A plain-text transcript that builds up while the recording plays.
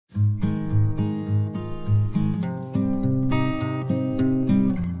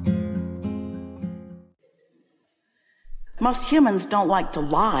Most humans don't like to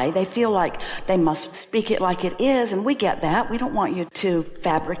lie. They feel like they must speak it like it is, and we get that. We don't want you to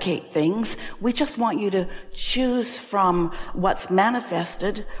fabricate things. We just want you to choose from what's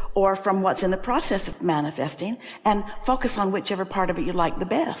manifested or from what's in the process of manifesting and focus on whichever part of it you like the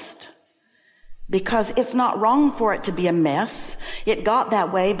best. Because it's not wrong for it to be a mess. It got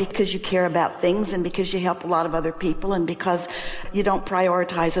that way because you care about things and because you help a lot of other people and because you don't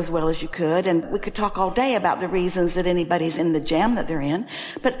prioritize as well as you could. And we could talk all day about the reasons that anybody's in the jam that they're in.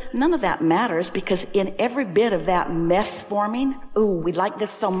 But none of that matters, because in every bit of that mess forming, we like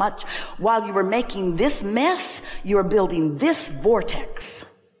this so much. While you were making this mess, you were building this vortex.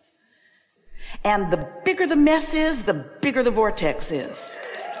 And the bigger the mess is, the bigger the vortex is.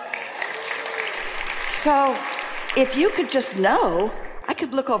 So if you could just know, I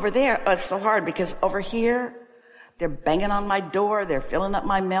could look over there. Oh, it's so hard because over here, they're banging on my door. They're filling up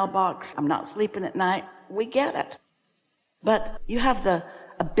my mailbox. I'm not sleeping at night. We get it. But you have the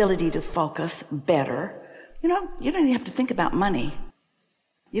ability to focus better. You don't even have to think about money.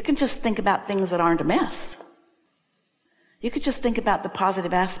 You can just think about things that aren't a mess. You could just think about the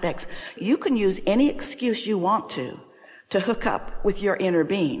positive aspects. You can use any excuse you want to hook up with your inner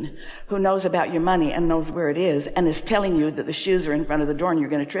being who knows about your money and knows where it is and is telling you that the shoes are in front of the door and you're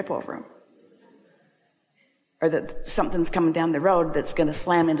going to trip over them. Or that something's coming down the road that's going to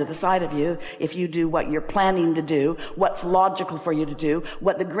slam into the side of you if you do what you're planning to do, what's logical for you to do,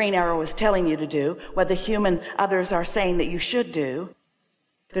 what the green arrow is telling you to do, what the others are saying that you should do.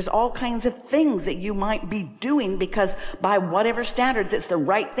 There's all kinds of things that you might be doing because by whatever standards it's the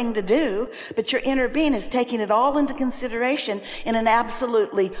right thing to do, but your inner being is taking it all into consideration in an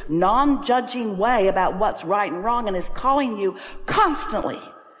absolutely non-judging way about what's right and wrong, and is calling you constantly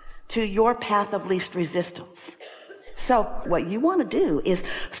to your path of least resistance. So what you want to do is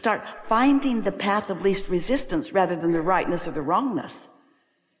start finding the path of least resistance rather than the rightness or the wrongness.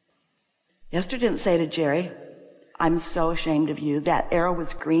 Esther didn't say to Jerry, I'm so ashamed of you. That arrow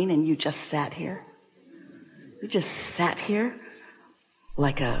was green and you just sat here. You just sat here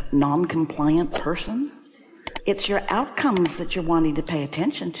like a non-compliant person. It's your outcomes that you're wanting to pay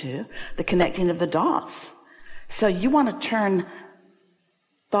attention to, the connecting of the dots. So you want to turn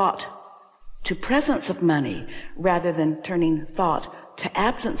thought to presence of money rather than turning thought to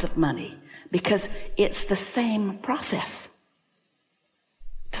absence of money, because it's the same process.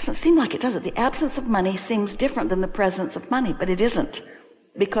 Doesn't seem like it, does it? The absence of money seems different than the presence of money, but it isn't.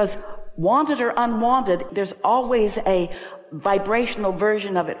 Because wanted or unwanted, there's always a vibrational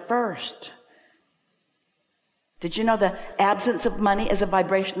version of it first. Did you know the absence of money is a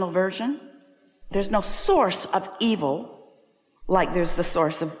vibrational version? There's no source of evil like there's the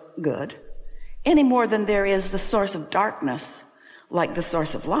source of good, any more than there is the source of darkness like the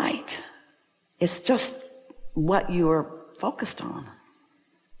source of light. It's just what you're focused on,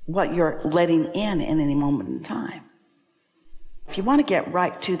 what you're letting in any moment in time. If you want to get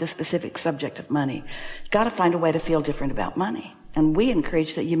right to the specific subject of money, you've got to find a way to feel different about money. And we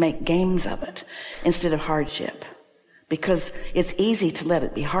encourage that you make games of it instead of hardship, because it's easy to let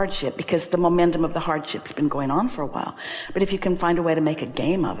it be hardship because the momentum of the hardship's been going on for a while. But if you can find a way to make a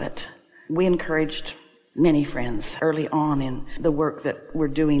game of it, we encouraged many friends early on in the work that we're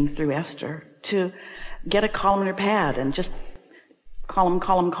doing through Esther to get a column or pad and just column,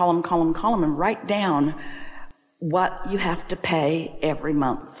 and write down what you have to pay every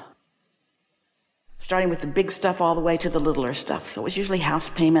month, starting with the big stuff all the way to the littler stuff. So it was usually house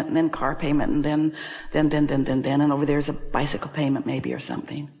payment and then car payment and then, and over there's a bicycle payment maybe or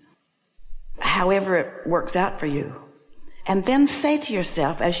something. However it works out for you. And then say to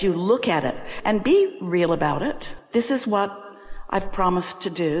yourself as you look at it, and be real about it, this is what I've promised to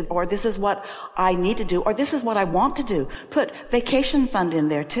do, or this is what I need to do, or this is what I want to do. Put vacation fund in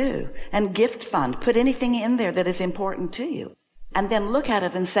there too, and gift fund. Put anything in there that is important to you. And then look at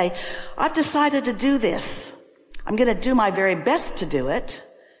it and say, I've decided to do this. I'm going to do my very best to do it.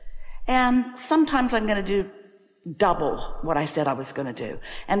 And sometimes I'm going to do double what I said I was going to do.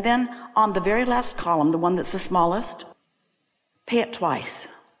 And then on the very last column, the one that's the smallest, pay it twice.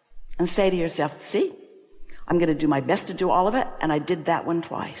 And say to yourself, see? I'm going to do my best to do all of it, and I did that one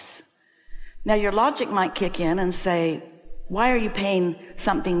twice. Now your logic might kick in and say, why are you paying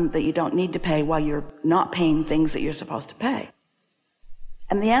something that you don't need to pay while you're not paying things that you're supposed to pay?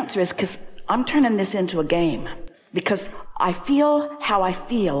 And the answer is because I'm turning this into a game, because I feel how I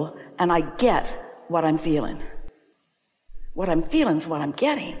feel and I get what I'm feeling. What I'm feeling is what I'm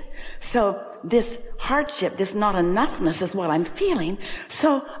getting. So this hardship, this not enoughness is what I'm feeling.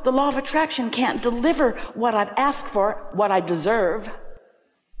 So the law of attraction can't deliver what I've asked for, what I deserve,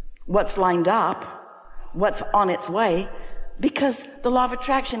 what's lined up, what's on its way, Because the law of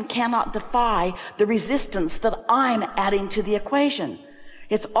attraction cannot defy the resistance that I'm adding to the equation.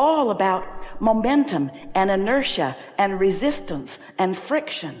 It's all about momentum and inertia and resistance and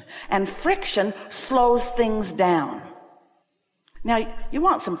friction. And friction slows things down. Now, you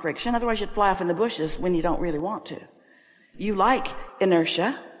want some friction, otherwise you'd fly off in the bushes when you don't really want to. You like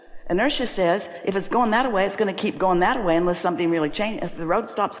inertia. Inertia says if it's going that way, it's going to keep going that way unless something really changes. If the road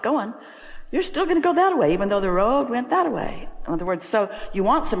stops going, you're still going to go that way, even though the road went that way. In other words, so you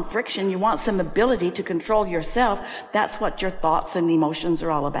want some friction, you want some ability to control yourself. That's what your thoughts and emotions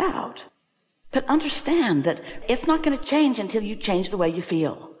are all about. But understand that it's not going to change until you change the way you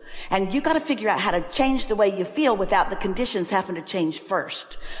feel. And you got to figure out how to change the way you feel without the conditions having to change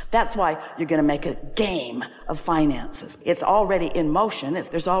first. That's why you're going to make a game of finances. It's already in motion.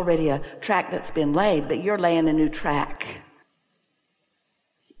 There's already a track that's been laid, but you're laying a new track.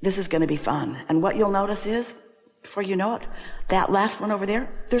 This is going to be fun. And what you'll notice is, before you know it, that last one over there,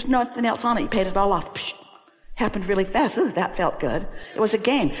 there's nothing else on it. You paid it all off. Psh, happened really fast. Ooh, that felt good. It was a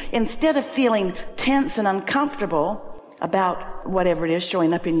game. Instead of feeling tense and uncomfortable about whatever it is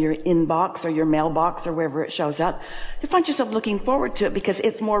showing up in your inbox or your mailbox or wherever it shows up, you find yourself looking forward to it because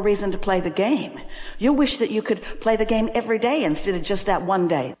it's more reason to play the game. You'll wish that you could play the game every day instead of just that one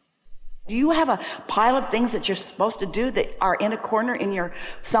day. Do you have a pile of things that you're supposed to do that are in a corner in your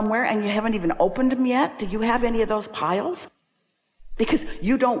somewhere and you haven't even opened them yet? Do you have any of those piles? Because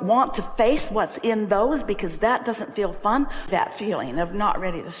you don't want to face what's in those because that doesn't feel fun. That feeling of not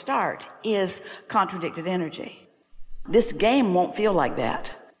ready to start is contradicted energy. This game won't feel like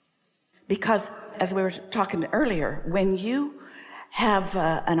that. Because, as we were talking earlier, when you have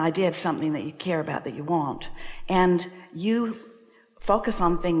an idea of something that you care about, that you want, and you focus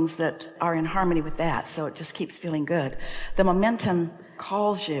on things that are in harmony with that, so it just keeps feeling good, the momentum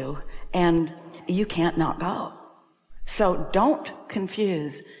calls you and you can't not go. So don't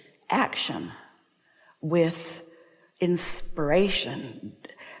confuse action with inspiration,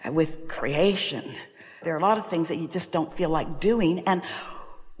 with creation. There are a lot of things that you just don't feel like doing, and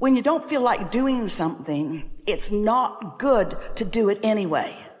when you don't feel like doing something, it's not good to do it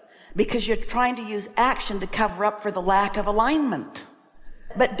anyway, because you're trying to use action to cover up for the lack of alignment.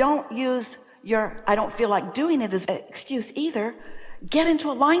 But don't use your I don't feel like doing it as an excuse either. Get into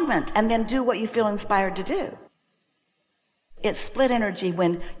alignment and then do what you feel inspired to do. It's split energy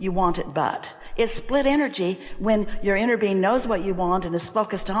when you want it but. It's split energy when your inner being knows what you want and is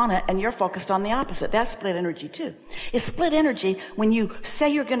focused on it and you're focused on the opposite. That's split energy too. It's split energy when you say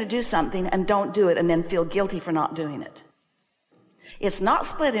you're going to do something and don't do it and then feel guilty for not doing it. It's not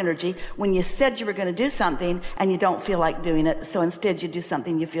split energy when you said you were going to do something and you don't feel like doing it, so instead you do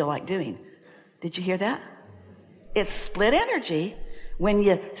something you feel like doing. Did you hear that? It's split energy when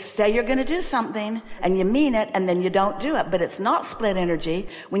you say you're going to do something and you mean it and then you don't do it. But it's not split energy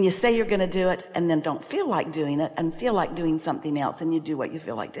when you say you're going to do it and then don't feel like doing it and feel like doing something else and you do what you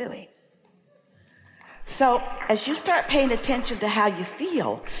feel like doing. So as you start paying attention to how you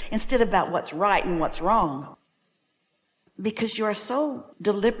feel instead of about what's right and what's wrong, because you are so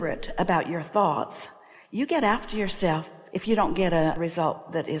deliberate about your thoughts, you get after yourself if you don't get a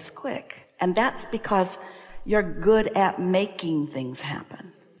result that is quick. And that's because you're good at making things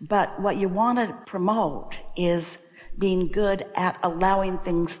happen. But what you want to promote is being good at allowing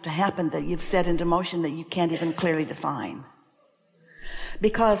things to happen that you've set into motion that you can't even clearly define.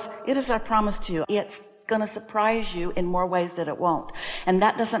 Because it is our promise to you, it's going to surprise you in more ways than it won't. And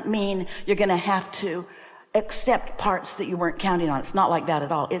that doesn't mean you're going to have to accept parts that you weren't counting on. It's not like that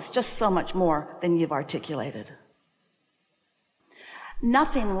at all. It's just so much more than you've articulated.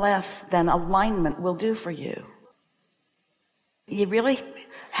 Nothing less than alignment will do for you. You really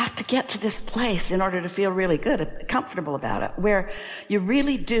have to get to this place in order to feel really good, comfortable about it, where you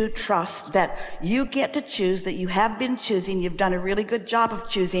really do trust that you get to choose, that you have been choosing, you've done a really good job of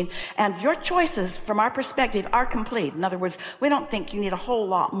choosing, and your choices, from our perspective, are complete. In other words, we don't think you need a whole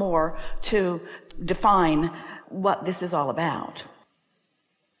lot more to define what this is all about.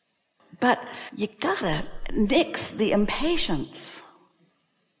 But you gotta nix the impatience.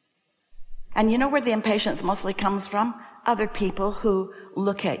 And you know where the impatience mostly comes from? Other people who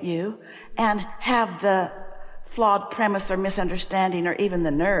look at you and have the flawed premise or misunderstanding or even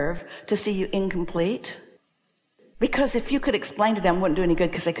the nerve to see you incomplete. Because if you could explain to them, it wouldn't do any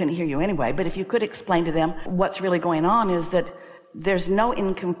good because they couldn't hear you anyway, but if you could explain to them what's really going on is that there's no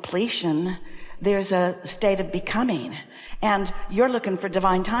incompletion, there's a state of becoming, and you're looking for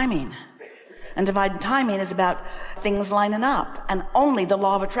divine timing. And divine timing is about things lining up, and only the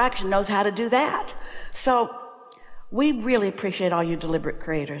law of attraction knows how to do that. So We really appreciate all you deliberate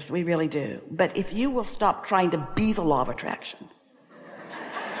creators. We really do. But if you will stop trying to be the law of attraction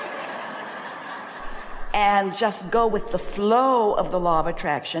and just go with the flow of the law of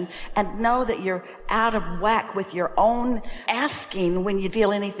attraction and know that you're out of whack with your own asking when you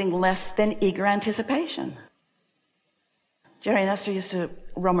feel anything less than eager anticipation. Jerry and Esther used to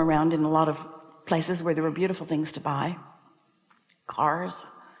roam around in a lot of places where there were beautiful things to buy. Cars,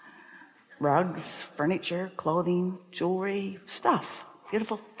 rugs, furniture, clothing, jewelry, stuff,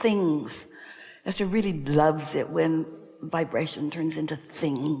 beautiful things. Esther really loves it when vibration turns into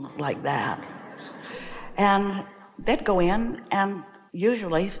things like that. And they'd go in, and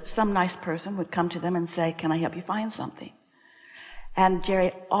usually some nice person would come to them and say, can I help you find something? And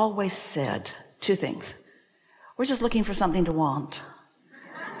Jerry always said two things. We're just looking for something to want.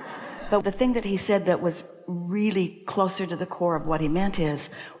 But the thing that he said that was really closer to the core of what he meant is,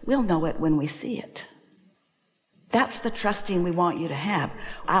 we'll know it when we see it. That's the trusting we want you to have.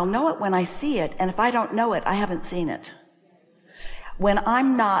 I'll know it when I see it, and if I don't know it, I haven't seen it. When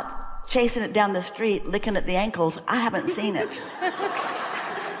I'm not chasing it down the street, licking at the ankles, I haven't seen it.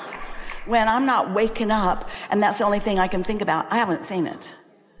 When I'm not waking up, and that's the only thing I can think about, I haven't seen it.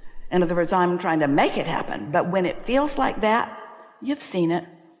 In other words, I'm trying to make it happen. But when it feels like that, you've seen it.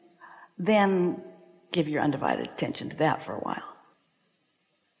 Then give your undivided attention to that for a while.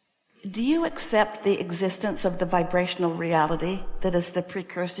 Do you accept the existence of the vibrational reality that is the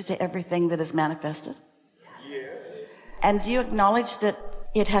precursor to everything that is manifested? Yes. And do you acknowledge that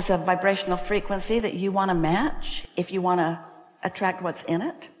it has a vibrational frequency that you want to match if you want to attract what's in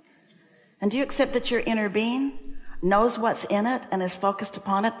it? And do you accept that your inner being knows what's in it and is focused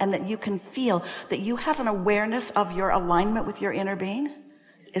upon it, and that you can feel that you have an awareness of your alignment with your inner being?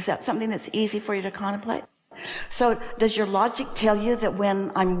 Is that something that's easy for you to contemplate? So does your logic tell you that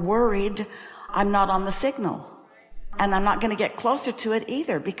when I'm worried, I'm not on the signal? And I'm not going to get closer to it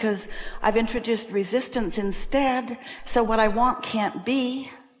either because I've introduced resistance instead. So what I want can't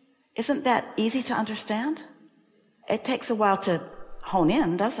be. Isn't that easy to understand? It takes a while to hone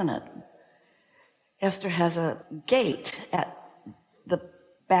in, doesn't it? Esther has a gate at the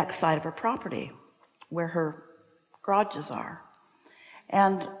back side of her property where her garages are.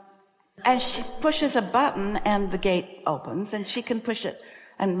 And she pushes a button and the gate opens, and she can push it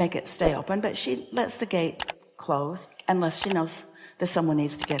and make it stay open, but she lets the gate close unless she knows that someone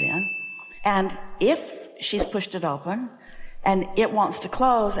needs to get in. And if she's pushed it open and it wants to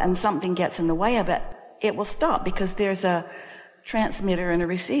close and something gets in the way of it, it will stop because there's a transmitter and a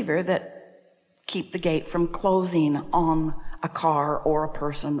receiver that keep the gate from closing on a car or a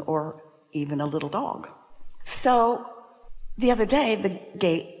person or even a little dog. So the other day, the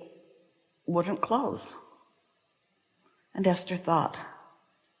gate wouldn't close. And Esther thought,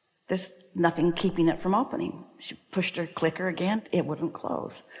 there's nothing keeping it from opening. She pushed her clicker again, it wouldn't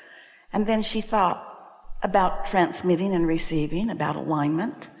close. And then she thought about transmitting and receiving, about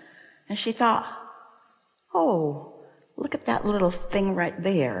alignment. And she thought, oh, look at that little thing right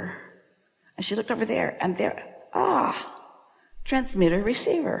there. And she looked over there, and there, transmitter,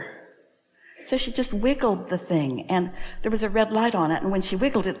 receiver. So she just wiggled the thing, and there was a red light on it, and when she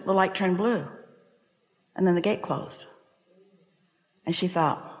wiggled it, the light turned blue. And then the gate closed. And she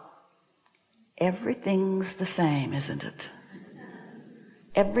thought, everything's the same, isn't it?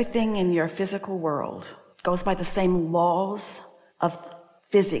 Everything in your physical world goes by the same laws of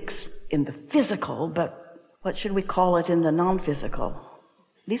physics in the physical, but what should we call it in the non-physical?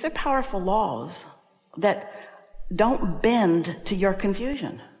 These are powerful laws that don't bend to your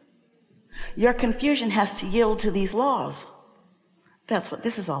confusion. Your confusion has to yield to these laws. That's what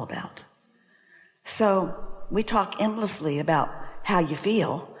this is all about. So we talk endlessly about how you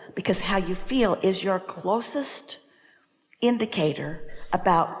feel, because how you feel is your closest indicator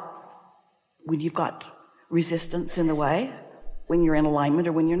about when you've got resistance in the way, when you're in alignment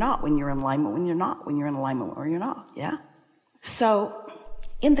or when you're not, when you're in alignment, when you're not, when you're in alignment or you're not. Yeah? So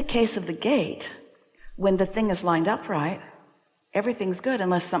in the case of the gate, when the thing is lined up right, everything's good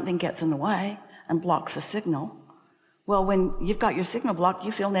unless something gets in the way and blocks the signal. Well, when you've got your signal blocked,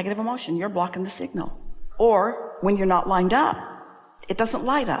 you feel negative emotion. You're blocking the signal. Or when you're not lined up, it doesn't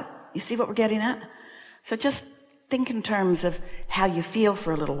light up. You see what we're getting at? So just think in terms of how you feel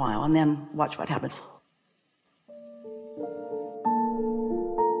for a little while and then watch what happens.